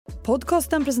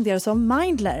Podcasten presenteras av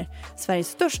Mindler, Sveriges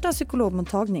största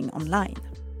psykologmottagning online.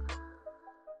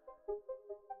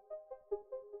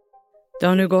 Det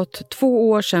har nu gått 2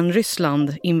 år sedan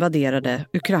Ryssland invaderade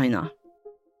Ukraina.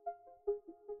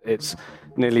 It's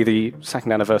nearly the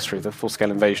second anniversary of the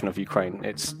full-scale invasion of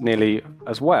Ukraine. It's nearly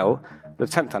as well the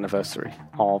 10th anniversary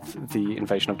of the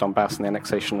invasion of Donbass and the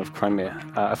annexation of Crimea.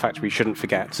 A fact we shouldn't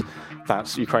forget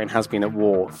that Ukraine has been at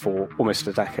war for almost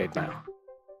a decade now.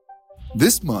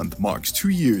 This month marks 2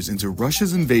 years into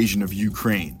Russia's invasion of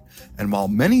Ukraine, and while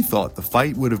many thought the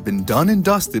fight would have been done and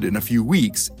dusted in a few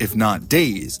weeks, if not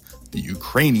days, the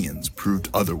Ukrainians proved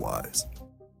otherwise.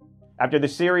 After the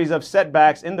series of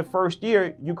setbacks in the first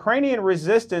year, Ukrainian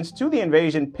resistance to the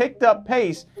invasion picked up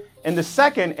pace in the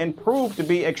second and proved to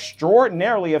be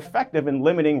extraordinarily effective in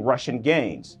limiting Russian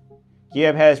gains.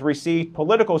 Kiev has received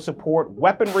political support,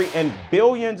 weaponry, and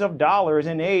billions of dollars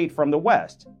in aid from the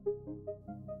West.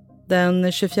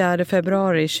 Den 24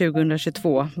 februari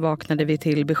 2022 vaknade vi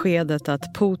till beskedet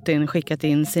att Putin skickat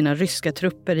in sina ryska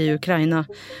trupper i Ukraina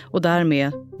och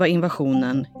därmed var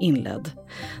invasionen inledd.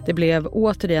 Det blev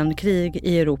återigen krig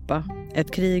i Europa.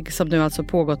 Ett krig som nu alltså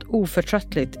pågått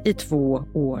oförtröttligt i 2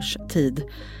 års tid.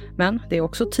 Men det är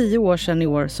också 10 år sedan i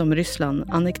år som Ryssland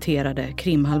annekterade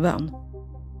Krimhalvön.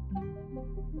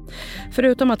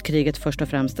 Förutom att kriget först och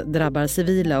främst drabbar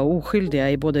civila och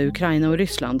oskyldiga i både Ukraina och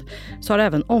Ryssland så har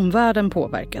även omvärlden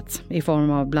påverkats i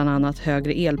form av bland annat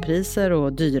högre elpriser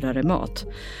och dyrare mat.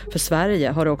 För Sverige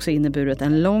har det också inneburit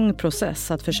en lång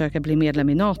process att försöka bli medlem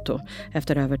i NATO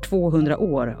efter över 200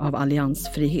 år av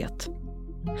alliansfrihet.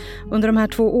 Under de här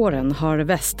 2 åren har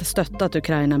väst stöttat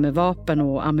Ukraina med vapen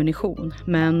och ammunition.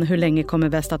 Men hur länge kommer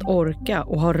väst att orka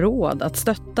och ha råd att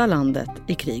stötta landet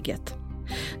i kriget?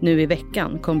 Nu i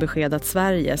veckan kom besked att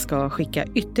Sverige ska skicka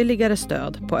ytterligare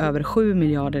stöd på över 7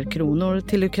 miljarder kronor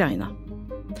till Ukraina.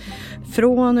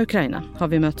 Från Ukraina har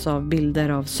vi mötts av bilder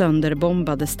av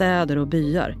sönderbombade städer och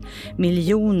byar.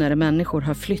 Miljoner människor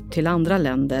har flytt till andra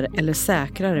länder eller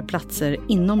säkrare platser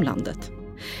inom landet.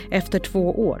 Efter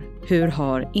 2 år, hur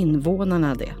har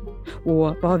invånarna det?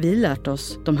 Och vad har vi lärt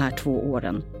oss de här 2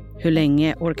 åren? Hur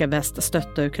länge orkar väst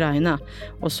stötta Ukraina?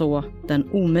 Och så den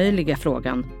omöjliga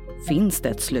frågan: finns det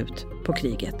ett slut på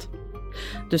kriget?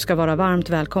 Du ska vara varmt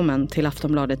välkommen till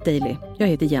Aftonbladet Daily. Jag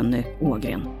heter Jenny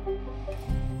Ågren.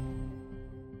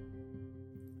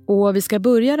 Och vi ska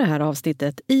börja det här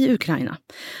avsnittet i Ukraina.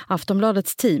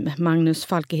 Aftonbladets team, Magnus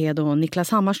Falkehed och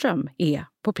Niklas Hammarström, är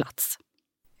på plats.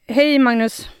 Hej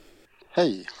Magnus!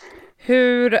 Hej!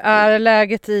 Hur är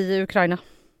läget i Ukraina?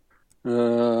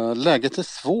 Läget är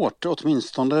svårt,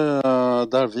 åtminstone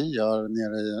där vi är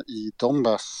nere i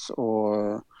Donbass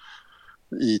och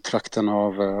i trakten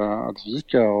av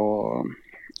Advika och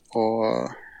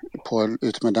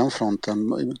ut med den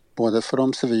fronten, både för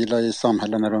de civila i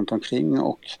samhällen runt omkring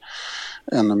och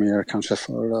ännu mer kanske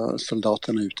för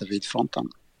soldaterna ute vid fronten.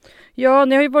 Ja,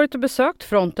 ni har ju varit och besökt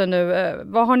fronten nu.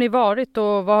 Vad har ni varit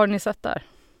och vad har ni sett där?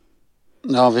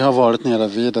 Ja, vi har varit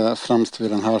nere främst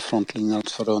vid den här frontlinjen,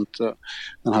 alltså runt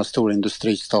den här stora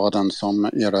industristaden som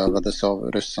erövrades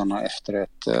av ryssarna efter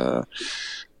ett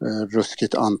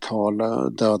ruskigt antal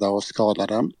döda och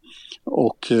skadade.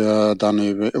 Och där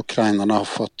nu ukrainarna har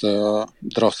fått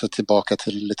dra sig tillbaka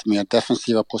till lite mer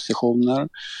defensiva positioner.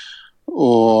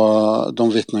 Och de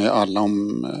vittnar ju alla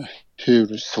om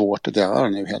hur svårt det är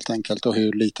nu helt enkelt och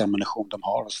hur lite ammunition de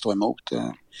har att stå emot.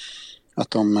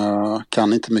 Att de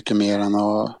kan inte mycket mer än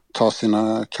att ta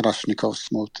sina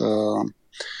Kalashnikovs mot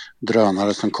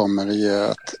drönare som kommer i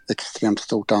ett extremt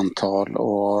stort antal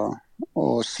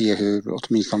och se hur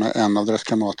åtminstone en av deras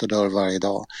kamrater dör varje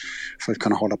dag för att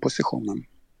kunna hålla positionen.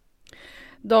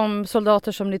 De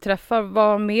soldater som ni träffar,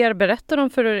 vad mer berättar de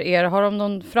för er? Har de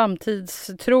någon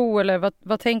framtidstro eller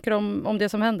vad tänker de om det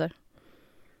som händer?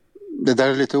 Det där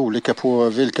är lite olika på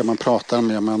vilka man pratar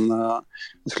med, men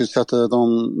jag skulle säga att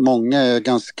många är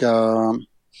ganska,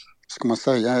 ska man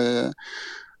säga,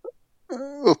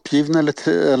 uppgivna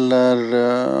eller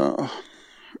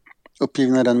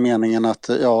uppgivna i den meningen att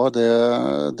ja,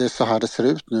 det är så här det ser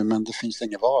ut nu, men det finns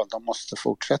inget val, de måste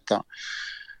fortsätta.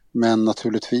 Men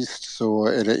naturligtvis så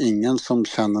är det ingen som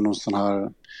känner någon sån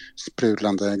här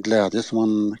sprudlande glädje som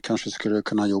man kanske skulle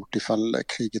kunna ha gjort ifall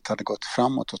kriget hade gått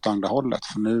framåt åt andra hållet.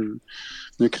 För nu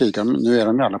är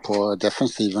de alla på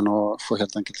defensiven och får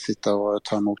helt enkelt sitta och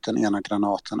ta emot den ena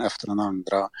granaten efter den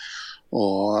andra.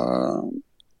 Och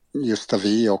just där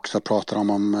vi också pratar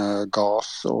om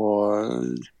gas och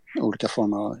olika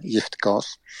former av giftgas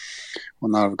och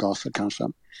nervgaser kanske.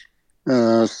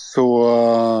 Så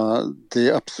det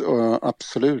är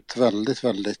absolut väldigt,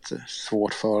 väldigt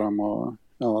svårt för dem och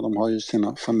ja, de har ju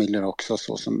sina familjer också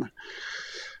så som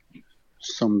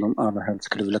som de allra helst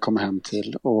skulle vilja komma hem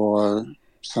till. Och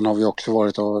sen har vi också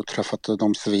varit och träffat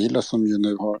de civila som ju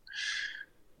nu har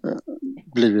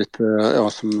blivit,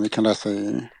 som vi kan läsa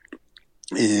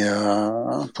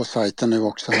på sajten nu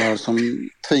också här, som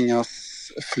tvingas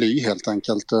fly helt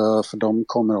enkelt, för de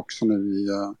kommer också nu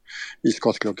i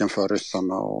skottgluggen för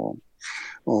ryssarna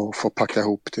och få packa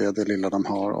ihop det lilla de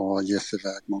har och ge sig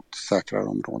iväg mot säkrare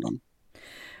områden.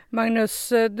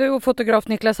 Magnus, du och fotograf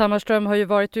Niklas Hammarström har ju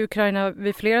varit i Ukraina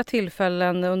vid flera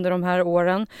tillfällen under de här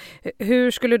åren.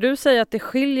 Hur skulle du säga att det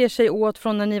skiljer sig åt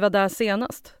från när ni var där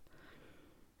senast?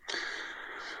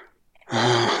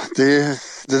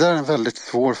 Det där är en väldigt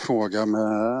svår fråga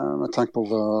med tanke på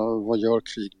vad gör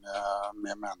krig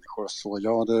med människor och så.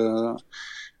 Ja,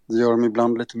 det gör dem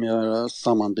ibland lite mer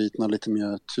sammanbitna, lite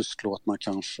mer tystlåtna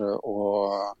kanske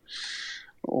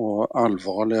och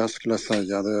allvarliga skulle jag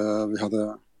säga. Vi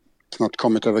hade knappt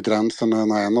kommit över gränsen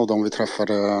när en av dem vi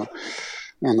träffade,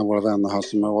 en av våra vänner här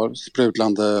som var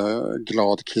sprudlande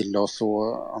glad kille och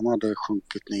så, han hade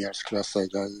sjunkit ner skulle jag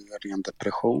säga i ren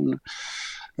depression.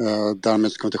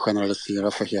 Därmed ska vi inte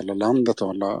generalisera för hela landet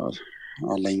och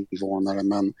alla invånare,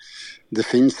 men det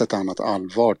finns ett annat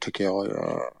allvar tycker jag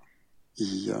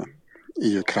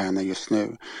i Ukraina just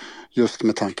nu. Just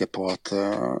med tanke på att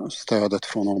stödet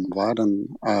från omvärlden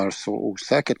är så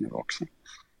osäkert nu också.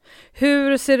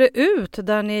 Hur ser det ut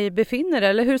där ni befinner er,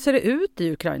 eller hur ser det ut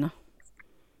i Ukraina?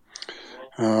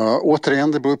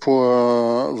 Återigen, det beror på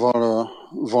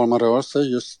var man rör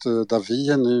sig. Just där vi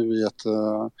är nu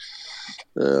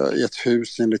i ett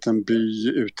hus i en liten by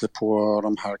ute på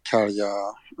de här karga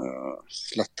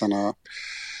slätterna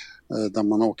där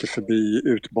man åker förbi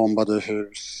utbombade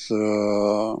hus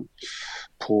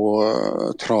på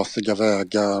trasiga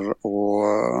vägar och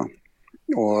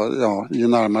ja, ju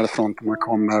närmare fronten man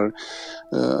kommer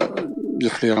ju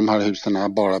fler de här husen är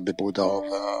bara bebodda av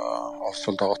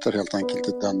soldater helt enkelt,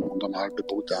 i den mån de är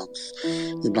bebodda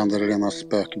ens. Ibland är det rena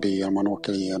spökbyar man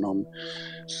åker igenom.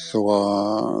 Så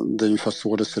det är ungefär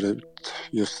så det ser ut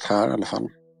just här i alla fall.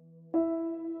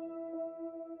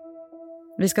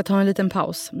 Vi ska ta en liten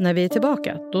paus. När vi är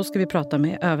tillbaka, då ska vi prata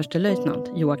med överstelöjtnant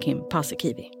Joakim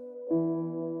Paasikivi.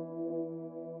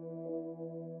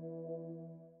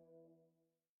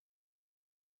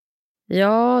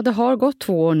 Ja, det har gått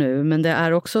 2 år nu, men det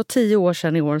är också 10 år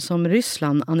sedan i år som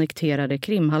Ryssland annekterade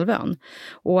Krimhalvön.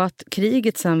 Och att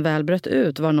kriget sedan väl bröt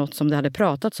ut var något som det hade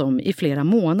pratats om i flera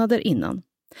månader innan.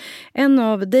 En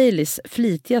av Dailys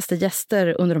flitigaste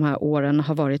gäster under de här åren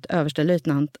har varit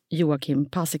överstelöjtnant Joakim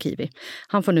Paasikivi.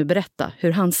 Han får nu berätta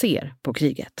hur han ser på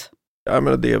kriget. Ja,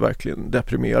 men det är verkligen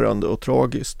deprimerande och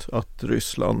tragiskt att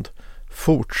Ryssland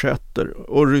fortsätter.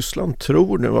 Och Ryssland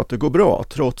tror nu att det går bra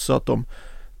trots att de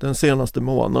den senaste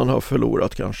månaden har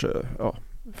förlorat kanske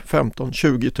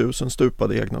 15-20 000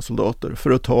 stupade egna soldater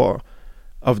för att ta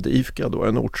Avdiivka, då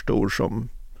en ort stor som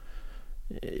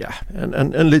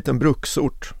en liten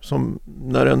bruksort som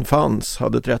när den fanns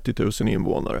hade 30 000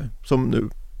 invånare som nu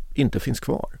inte finns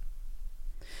kvar.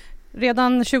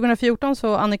 Redan 2014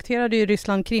 så annekterade ju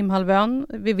Ryssland Krimhalvön.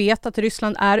 Vi vet att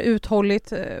Ryssland är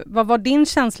uthålligt. Vad var din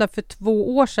känsla för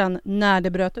 2 år sedan när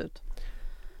det bröt ut?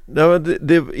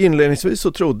 Inledningsvis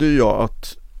så trodde jag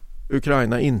att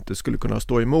Ukraina inte skulle kunna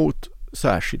stå emot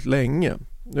särskilt länge.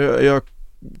 Jag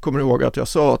kommer ihåg att jag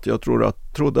sa att jag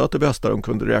trodde att det bästa de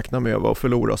kunde räkna med var att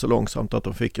förlora så långsamt att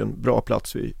de fick en bra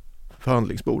plats vid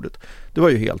förhandlingsbordet. Det var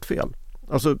ju helt fel.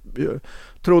 Alltså, jag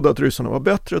trodde att ryssarna var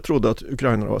bättre, jag trodde att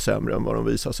Ukraina var sämre än vad de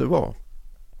visade sig vara.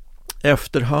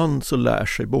 Efterhand så lär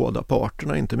sig båda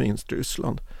parterna, inte minst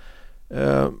Ryssland.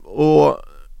 Och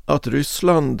att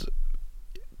Ryssland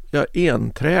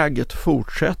enträget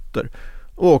fortsätter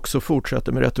och också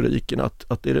fortsätter med retoriken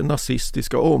att det är den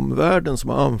nazistiska omvärlden som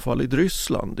har anfallit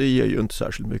Ryssland. Det ger ju inte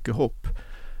särskilt mycket hopp.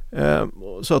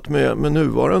 Så att med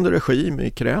nuvarande regim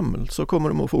i Kreml så kommer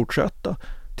de att fortsätta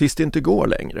tills det inte går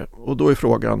längre. Och då är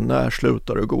frågan, när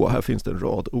slutar det gå? Här finns det en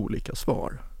rad olika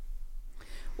svar.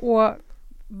 Och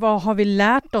vad har vi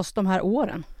lärt oss de här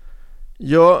åren?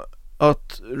 Ja,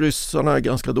 att ryssarna är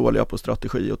ganska dåliga på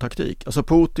strategi och taktik. Alltså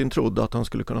Putin trodde att han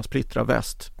skulle kunna splittra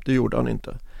väst. Det gjorde han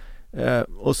inte.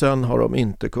 Och sen har de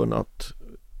inte kunnat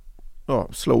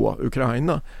slå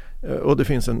Ukraina. Och det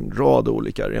finns en rad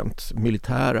olika rent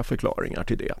militära förklaringar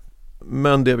till det.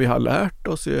 Men det vi har lärt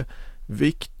oss är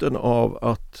vikten av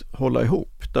att hålla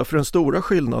ihop. Därför den stora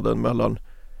skillnaden mellan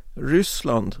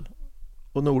Ryssland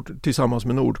och tillsammans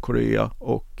med Nordkorea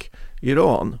och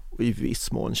Iran och i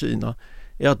viss mån Kina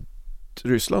är att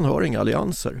Ryssland har inga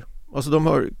allianser. Alltså de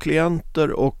har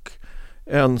klienter och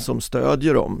en som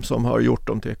stödjer dem, som har gjort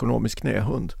dem till ekonomisk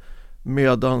knähund.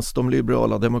 Medan de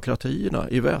liberala demokratierna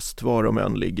i väst, var de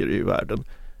än ligger i världen,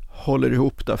 håller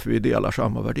ihop därför vi delar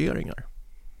samma värderingar.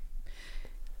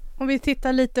 Om vi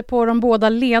tittar lite på de båda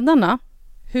ledarna,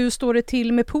 hur står det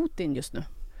till med Putin just nu?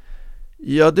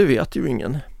 Ja, det vet ju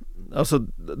ingen. Alltså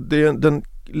den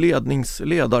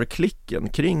ledarklicken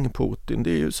kring Putin,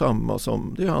 det är ju samma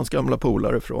som det är hans gamla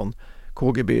polare från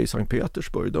KGB i Sankt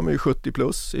Petersburg. De är ju 70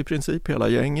 plus i princip hela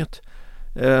gänget.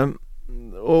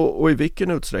 Och i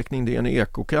vilken utsträckning det är en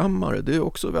ekokammare, det är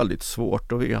också väldigt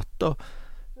svårt att veta.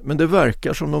 Men det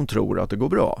verkar som de tror att det går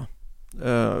bra.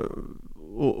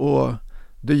 Och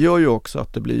det gör ju också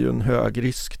att det blir en hög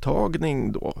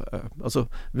risktagning då. Alltså,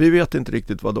 vi vet inte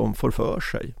riktigt vad de får för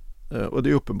sig. Och det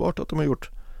är uppenbart att de har gjort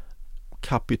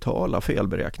kapitala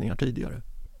felberäkningar tidigare.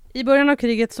 I början av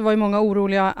kriget så var ju många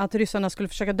oroliga att ryssarna skulle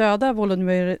försöka döda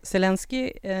Volodymyr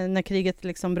Zelensky när kriget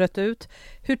liksom bröt ut.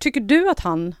 Hur tycker du att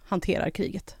han hanterar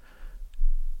kriget?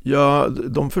 Ja,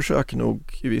 de försöker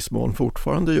nog i viss mån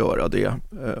fortfarande göra det.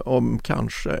 Om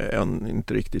kanske än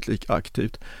inte riktigt lika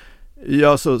aktivt.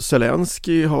 Ja, så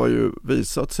Zelensky har ju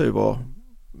visat sig vara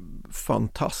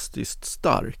fantastiskt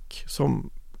stark som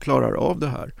klarar av det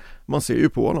här. Man ser ju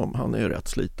på honom, han är rätt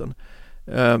sliten.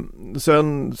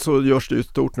 Sen så görs det ju ett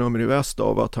stort nummer i väst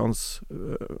av att hans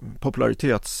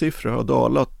popularitetssiffror har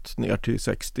dalat ner till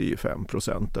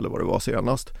 65% eller vad det var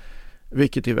senast.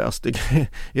 Vilket i väst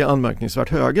är anmärkningsvärt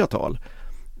höga tal.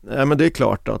 Men det är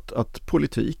klart att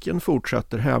politiken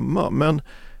fortsätter hemma, men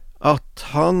att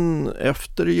han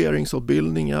efter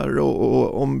regeringsåtbildningar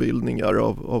och ombildningar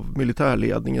av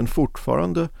militärledningen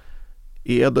fortfarande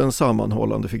är den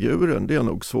sammanhållande figuren, det är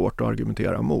nog svårt att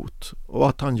argumentera mot. Och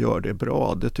att han gör det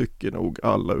bra, det tycker nog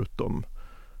alla utom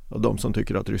de som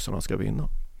tycker att ryssarna ska vinna.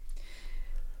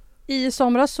 I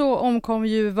somras så omkom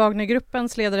ju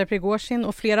Wagnergruppens ledare Prigozjin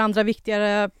och flera andra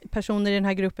viktigare personer i den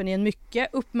här gruppen i en mycket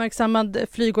uppmärksammad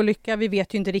flygolycka. Vi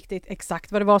vet ju inte riktigt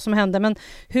exakt vad det var som hände, men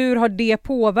hur har det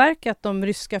påverkat de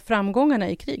ryska framgångarna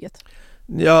i kriget?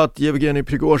 Ja, att Yevgenij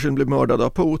Prigozjin blev mördad av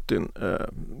Putin,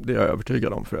 det är jag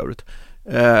övertygad om för övrigt.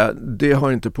 Det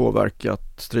har inte påverkat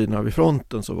striderna vid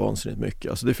fronten så vansinnigt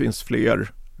mycket. Alltså det finns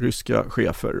fler ryska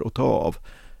chefer att ta av.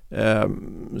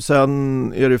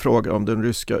 Sen är det fråga om den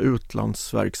ryska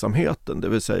utlandsverksamheten, det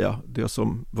vill säga det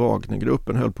som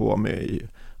Wagnergruppen höll på med i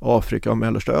Afrika och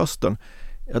Mellersta Östern.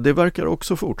 Ja, det verkar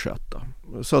också fortsätta.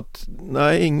 Så att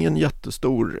nej, ingen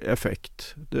jättestor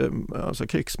effekt. Alltså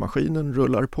krigsmaskinen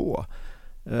rullar på.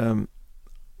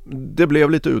 Det blev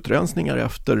lite utrensningar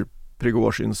efter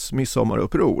Prigozjins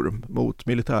midsommaruppror mot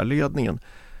militärledningen.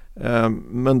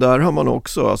 Men där har man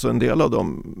också, alltså en del av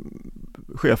de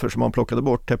chefer som man plockade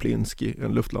bort, Teplinski,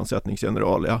 en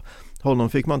luftlandsättningsgeneral, ja, honom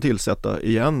fick man tillsätta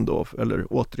igen då,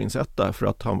 eller återinsätta för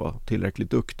att han var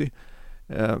tillräckligt duktig.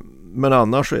 Men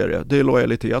annars är det är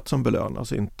lojalitet som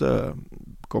belönas, inte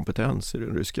kompetens i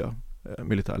den ryska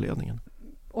militärledningen.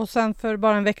 Och sen för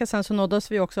bara en vecka sedan så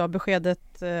nåddes vi också av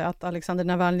beskedet att Alexander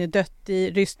Navalny dött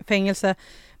i ryskt fängelse.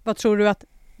 Vad tror du att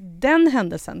den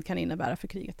händelsen kan innebära för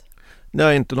kriget?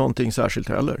 Nej, inte någonting särskilt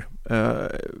heller.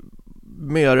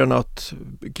 Mer än att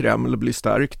Kreml blir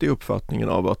stärkt i uppfattningen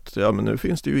av att ja, men nu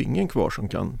finns det ju ingen kvar som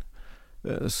kan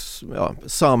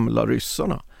samla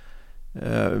ryssarna.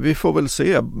 Vi får väl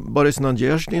se. Boris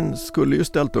Nadezhdin skulle ju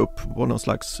ställt upp på någon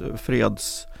slags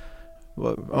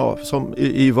som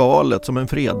i valet som en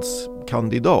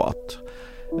fredskandidat.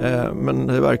 Men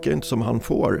det verkar inte som han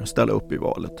får ställa upp i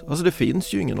valet. Alltså det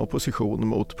finns ju ingen opposition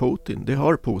mot Putin. Det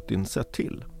har Putin sett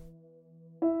till.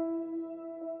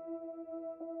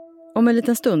 Om en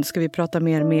liten stund ska vi prata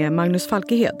mer med Magnus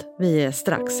Falkehed. Vi är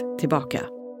strax tillbaka.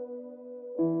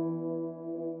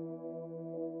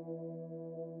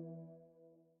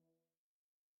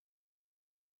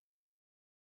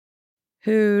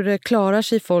 Hur klarar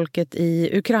sig folket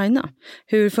i Ukraina?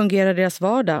 Hur fungerar deras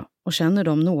vardag? Och känner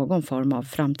de någon form av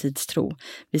framtidstro?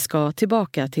 Vi ska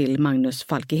tillbaka till Magnus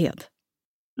Falkehed.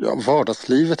 Ja,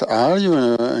 vardagslivet är ju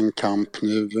en kamp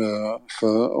nu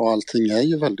och allting är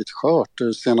ju väldigt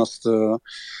skört. Senast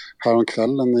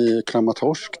häromkvällen i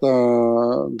Kramatorsk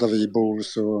där vi bor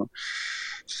så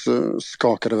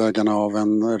skakade vägarna av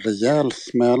en rejäl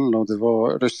smäll och det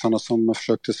var ryssarna som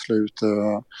försökte slå ut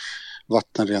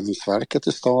vattenreningsverket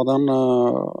i staden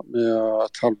med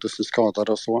ett halvdussin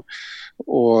skadade och så.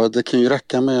 Och det kan ju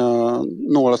räcka med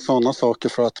några sådana saker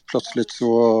för att plötsligt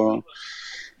så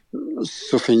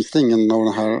finns det ingen av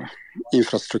den här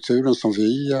infrastrukturen som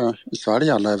vi i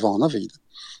Sverige alla är vana vid.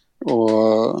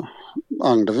 Och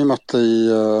andra vi mötte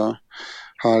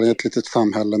här i ett litet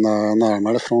samhälle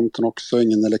närmare fronten också,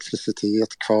 ingen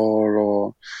elektricitet kvar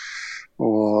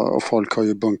och folk har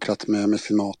ju bunkrat med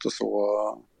sin mat och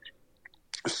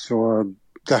så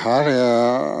Det här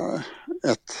är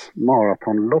ett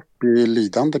maratonlopp i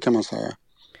lidande kan man säga.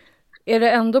 Är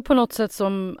det ändå på något sätt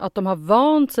som att de har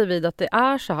vant sig vid att det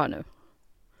är så här nu?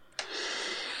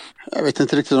 Jag vet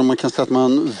inte riktigt om man kan säga att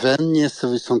man vänjer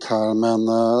sig vid sånt här, men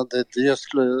det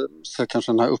skulle säga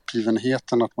kanske den här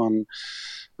uppgivenheten att man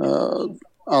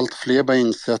allt fler börjar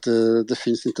inse att det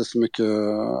finns inte så mycket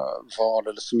val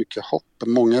eller så mycket hopp.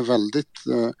 Många är väldigt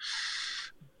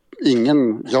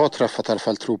ingen jag har träffat i alla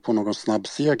fall tror på någon snabb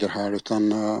seger här,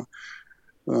 utan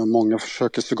många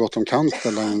försöker så gott de kan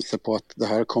ställa in sig på att det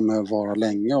här kommer vara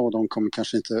länge och de kommer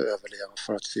kanske inte överleva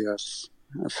för att se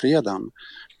freden.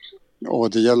 Och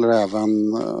det gäller även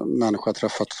människor jag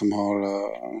träffat som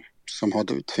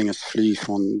har tvingats fly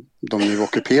från de nu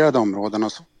ockuperade områdena,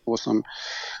 så som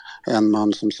en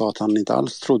man som sa att han inte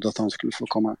alls trodde att han skulle få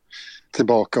komma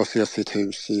tillbaka och se sitt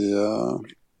hus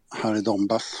här i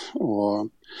Donbass, och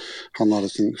han hade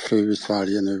sin fru i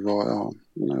Sverige nu och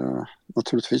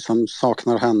naturligtvis han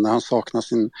saknar henne, han saknar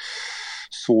sin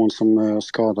son som är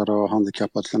skadad och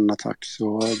handikappad sedan en attack,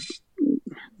 så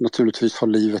naturligtvis har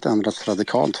livet ändrats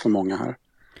radikalt för många här.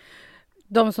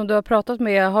 De som du har pratat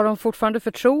med, har de fortfarande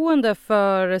förtroende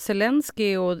för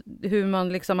Zelensky och hur man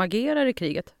liksom agerar i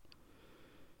kriget?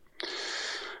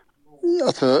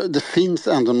 Alltså, det finns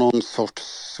ändå någon sorts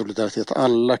solidaritet.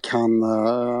 Alla kan,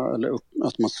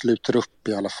 att man sluter upp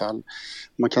i alla fall.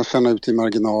 Man kan känna ut i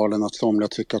marginalen att somliga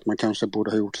tycker att man kanske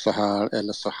borde ha gjort så här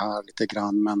eller så här lite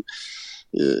grann. Men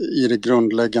i det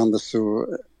grundläggande så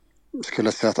skulle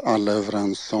jag säga att alla är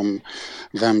överens om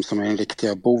vem som är den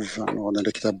riktiga boven. Och den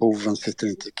riktiga boven sitter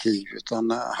inte i krig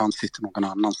utan han sitter någon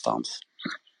annanstans.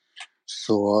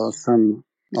 Så sen,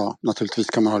 ja, naturligtvis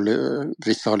kan man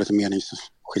vissa har lite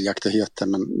meningsskiljaktigheter,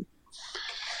 men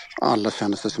alla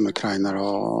känner sig som ukrainare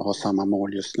och har samma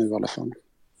mål just nu i alla fall.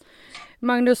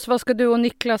 Magnus, vad ska du och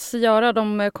Niklas göra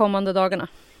de kommande dagarna?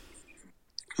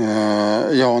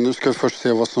 Ja, nu ska vi först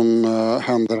se vad som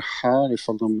händer här,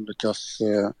 ifall de lyckas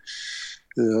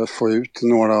få ut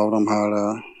några av de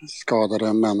här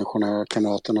skadade människorna,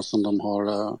 kamraterna som de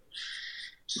har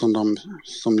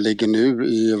som ligger nu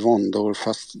i våndor,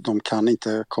 fast de kan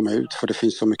inte komma ut för det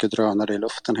finns så mycket drönare i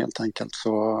luften helt enkelt.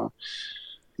 Så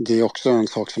det är också en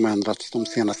sak som har ändrats de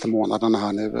senaste månaderna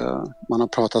här nu. Man har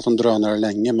pratat om drönare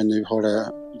länge, men nu har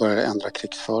det börjat ändra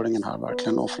krigsföringen här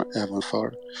verkligen, och även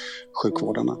för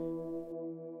sjukvårdarna.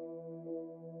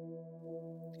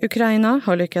 Ukraina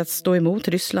har lyckats stå emot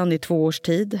Ryssland i 2 års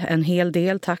tid, en hel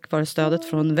del tack vare stödet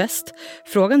från väst.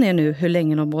 Frågan är nu hur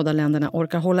länge de båda länderna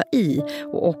orkar hålla i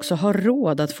och också har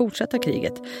råd att fortsätta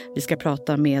kriget. Vi ska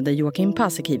prata med Joakim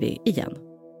Paasikivi igen.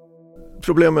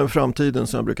 Problemet med framtiden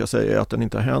som jag brukar säga är att den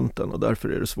inte har hänt än, och därför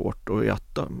är det svårt att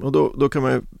veta. Och då kan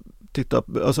man ju titta,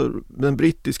 alltså den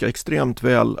brittiska extremt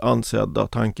väl ansedda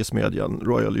tankesmedjan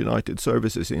Royal United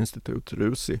Services Institute,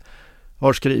 RUSI,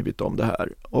 har skrivit om det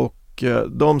här. Och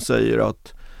de säger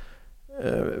att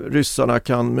ryssarna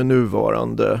kan med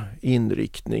nuvarande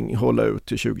inriktning hålla ut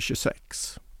till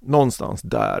 2026. Någonstans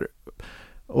där.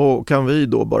 Och kan vi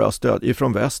då bara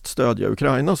ifrån väst stödja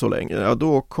Ukraina så länge, ja,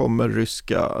 då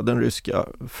kommer den ryska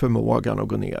förmågan att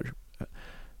gå ner.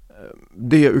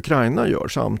 Det Ukraina gör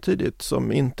samtidigt,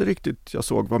 som inte riktigt jag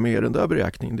såg var med i den där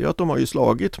beräkningen, det är att de har ju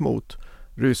slagit mot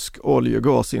rysk olje- och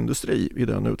gasindustri i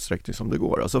den utsträckning som det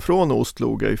går. Alltså från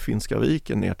Ostloga i Finska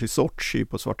viken ner till Sochi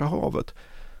på Svarta havet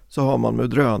så har man med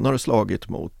drönare slagit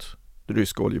mot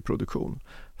rysk oljeproduktion.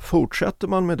 Fortsätter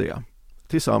man med det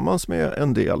tillsammans med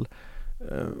en del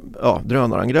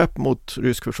drönarangrepp mot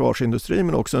rysk försvarsindustri,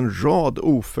 men också en rad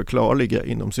oförklarliga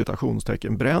inom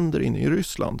citationstecken bränder inne i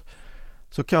Ryssland,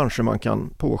 så kanske man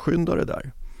kan påskynda det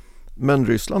där. Men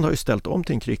Ryssland har ju ställt om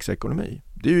till en krigsekonomi.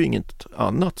 Det är ju inget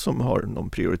annat som har någon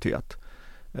prioritet.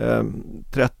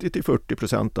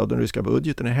 30-40% av den ryska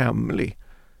budgeten är hemlig.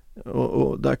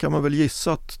 Och där kan man väl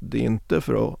gissa att det inte är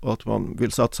för att man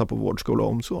vill satsa på vård, skola och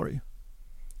omsorg.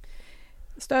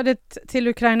 Stödet till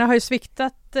Ukraina har ju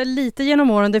sviktat lite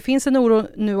genom åren. Det finns en oro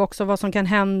nu också vad som kan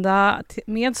hända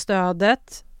med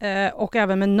stödet och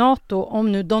även med NATO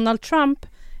om nu Donald Trump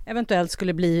eventuellt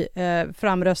skulle bli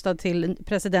framröstad till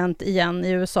president igen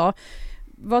i USA.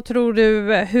 Vad tror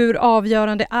du, hur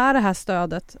avgörande är det här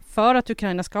stödet för att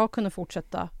Ukraina ska kunna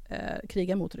fortsätta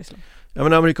kriga mot Ryssland? Ja,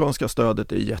 men det amerikanska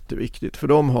stödet är jätteviktigt, för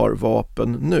de har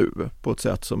vapen nu på ett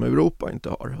sätt som Europa inte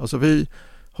har. Alltså vi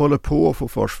håller på att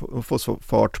få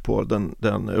fart på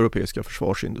den europeiska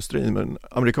försvarsindustrin, men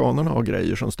amerikanerna har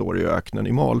grejer som står i öknen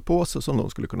i malpåse som de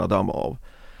skulle kunna damma av.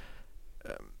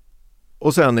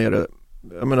 Och sen är det,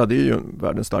 jag menar, det är ju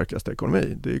världens starkaste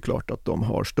ekonomi. Det är klart att de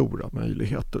har stora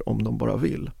möjligheter om de bara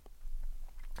vill.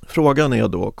 Frågan är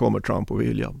då, kommer Trump att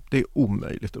vilja? Det är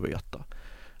omöjligt att veta.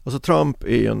 Alltså Trump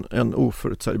är en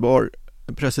oförutsägbar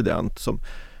president som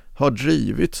har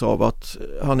drivits av att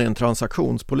han är en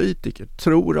transaktionspolitiker,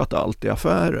 tror att allt är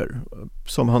affärer,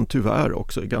 som han tyvärr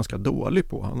också är ganska dålig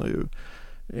på. Han har ju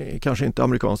kanske inte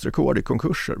amerikanskt rekord i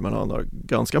konkurser, men han har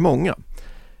ganska många.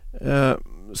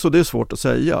 Så det är svårt att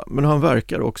säga, men han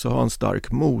verkar också ha en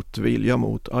stark motvilja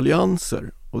mot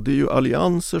allianser. Och det är ju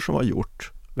allianser som har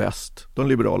gjort väst, de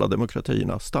liberala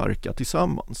demokratierna, starka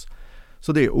tillsammans.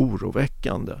 Så det är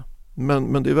oroväckande.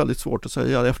 Men det är väldigt svårt att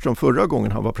säga, eftersom förra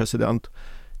gången han var president,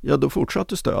 ja då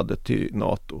fortsatte stödet till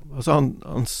NATO. Alltså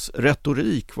hans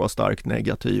retorik var starkt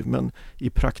negativ, men i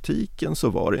praktiken så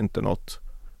var det inte något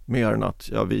mer än att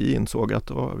vi insåg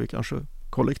att vi kanske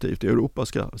kollektivt i Europa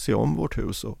ska se om vårt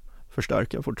hus och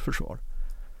förstärka vårt försvar.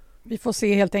 Vi får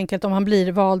se helt enkelt om han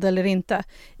blir vald eller inte.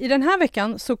 I den här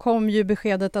veckan så kom ju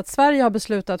beskedet att Sverige har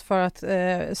beslutat för att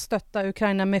stötta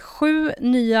Ukraina med 7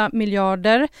 nya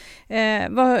miljarder.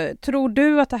 Vad tror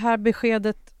du att det här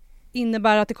beskedet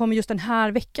innebär att det kommer just den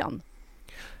här veckan?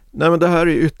 Nej, men det här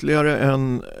är ytterligare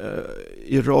en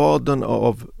i raden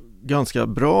av ganska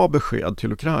bra besked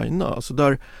till Ukraina. Alltså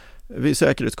där vid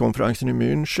säkerhetskonferensen i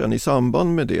München, i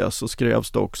samband med det så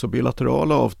skrevs det också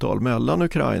bilaterala avtal mellan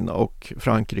Ukraina och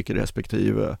Frankrike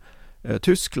respektive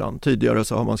Tyskland. Tidigare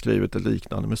så har man skrivit ett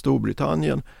liknande med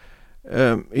Storbritannien.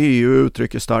 EU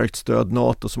uttrycker starkt stöd,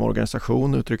 NATO som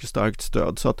organisation uttrycker starkt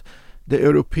stöd, så att det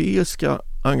europeiska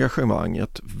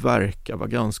engagemanget verkar vara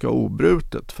ganska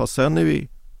obrutet, fast sen är vi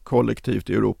kollektivt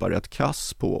i Europa rätt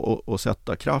kass på att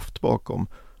sätta kraft bakom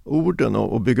orden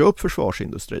och bygga upp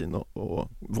försvarsindustrin och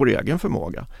vår egen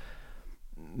förmåga.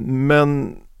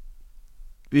 Men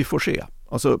vi får se.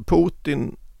 Alltså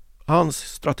Putin, hans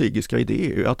strategiska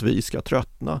idé är ju att vi ska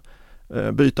tröttna,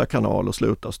 byta kanal och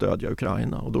sluta stödja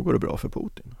Ukraina, och då går det bra för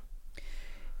Putin.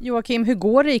 Joakim, hur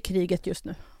går det i kriget just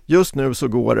nu? Just nu så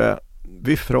går det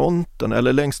vid fronten,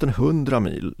 eller längs den 100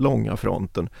 mil långa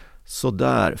fronten, så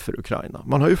där för Ukraina.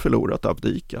 Man har ju förlorat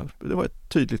Avdiivka. Det var ett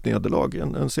tydligt nederlag,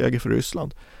 en seger för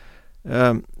Ryssland.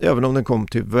 Även om den kom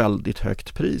till väldigt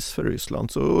högt pris för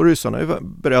Ryssland, så ryssarna är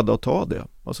beredda att ta det.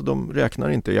 Alltså de räknar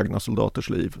inte egna soldaters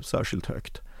liv särskilt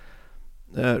högt.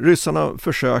 Ryssarna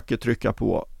försöker trycka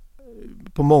på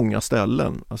många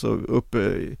ställen, alltså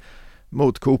uppe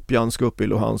mot Kupiansk, upp i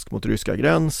Luhansk mot ryska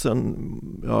gränsen,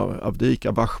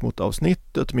 Avdiivka,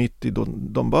 Bachmut-avsnittet mitt i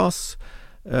Donbass.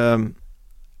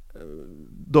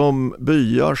 De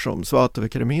byar som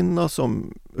Svatovekremina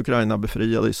som Ukraina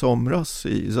befriade i somras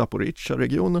i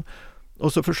Zaporizjzja-regionen,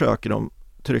 och så försöker de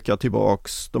trycka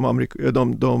tillbaks de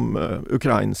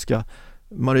ukrainska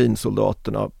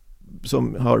marinsoldaterna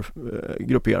som har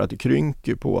grupperat i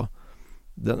Krynky på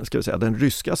den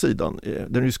ryska sidan,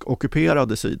 den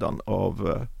rysk-ockuperade sidan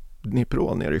av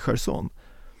Dnipro nere i Cherson.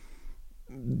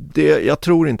 Jag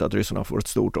tror inte att ryssarna får ett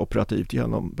stort operativt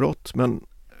genombrott, men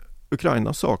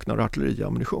Ukraina saknar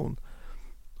artilleriammunition,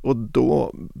 och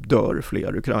då dör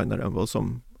fler ukrainare än vad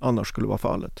som annars skulle vara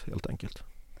fallet, helt enkelt.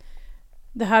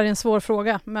 Det här är en svår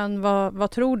fråga, men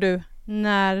vad tror du,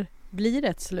 när blir det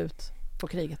ett slut på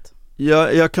kriget?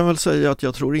 Jag kan väl säga att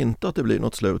jag tror inte att det blir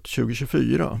något slut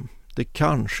 2024. Det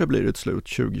kanske blir ett slut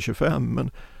 2025,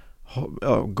 men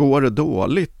går det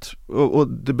dåligt, och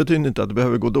det betyder inte att det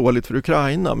behöver gå dåligt för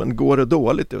Ukraina, men går det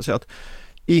dåligt, det vill säga att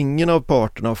ingen av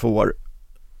parterna får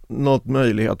något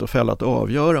möjlighet att fälla ett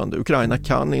avgörande. Ukraina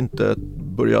kan inte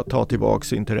börja ta tillbaka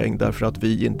sin terräng därför att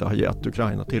vi inte har gett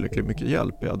Ukraina tillräckligt mycket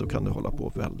hjälp. Ja, då kan det hålla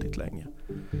på väldigt länge.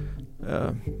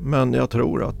 Men jag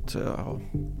tror att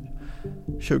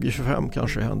 2025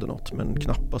 kanske händer något, men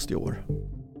knappast i år.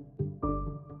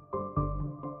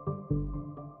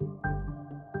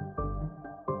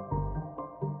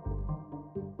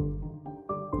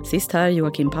 Sist här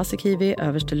Joakim Paasikivi,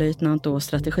 överstelöjtnant och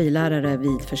strategilärare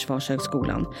vid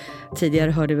Försvarshögskolan.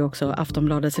 Tidigare hörde vi också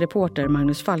Aftonbladets reporter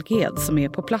Magnus Falkehed som är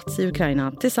på plats i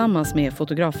Ukraina tillsammans med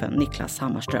fotografen Niklas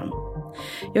Hammarström.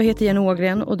 Jag heter Jenny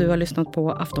Ågren och du har lyssnat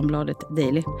på Aftonbladet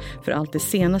Daily. För allt det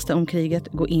senaste om kriget,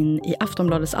 gå in i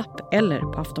Aftonbladets app eller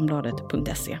på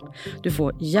aftonbladet.se. Du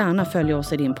får gärna följa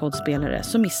oss i din poddspelare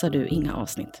så missar du inga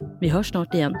avsnitt. Vi hörs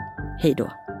snart igen. Hej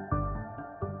då!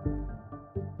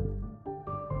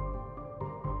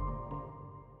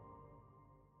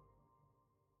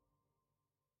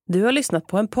 Du har lyssnat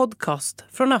på en podcast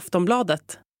från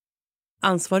Aftonbladet.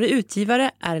 Ansvarig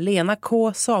utgivare är Lena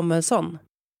K. Samuelsson.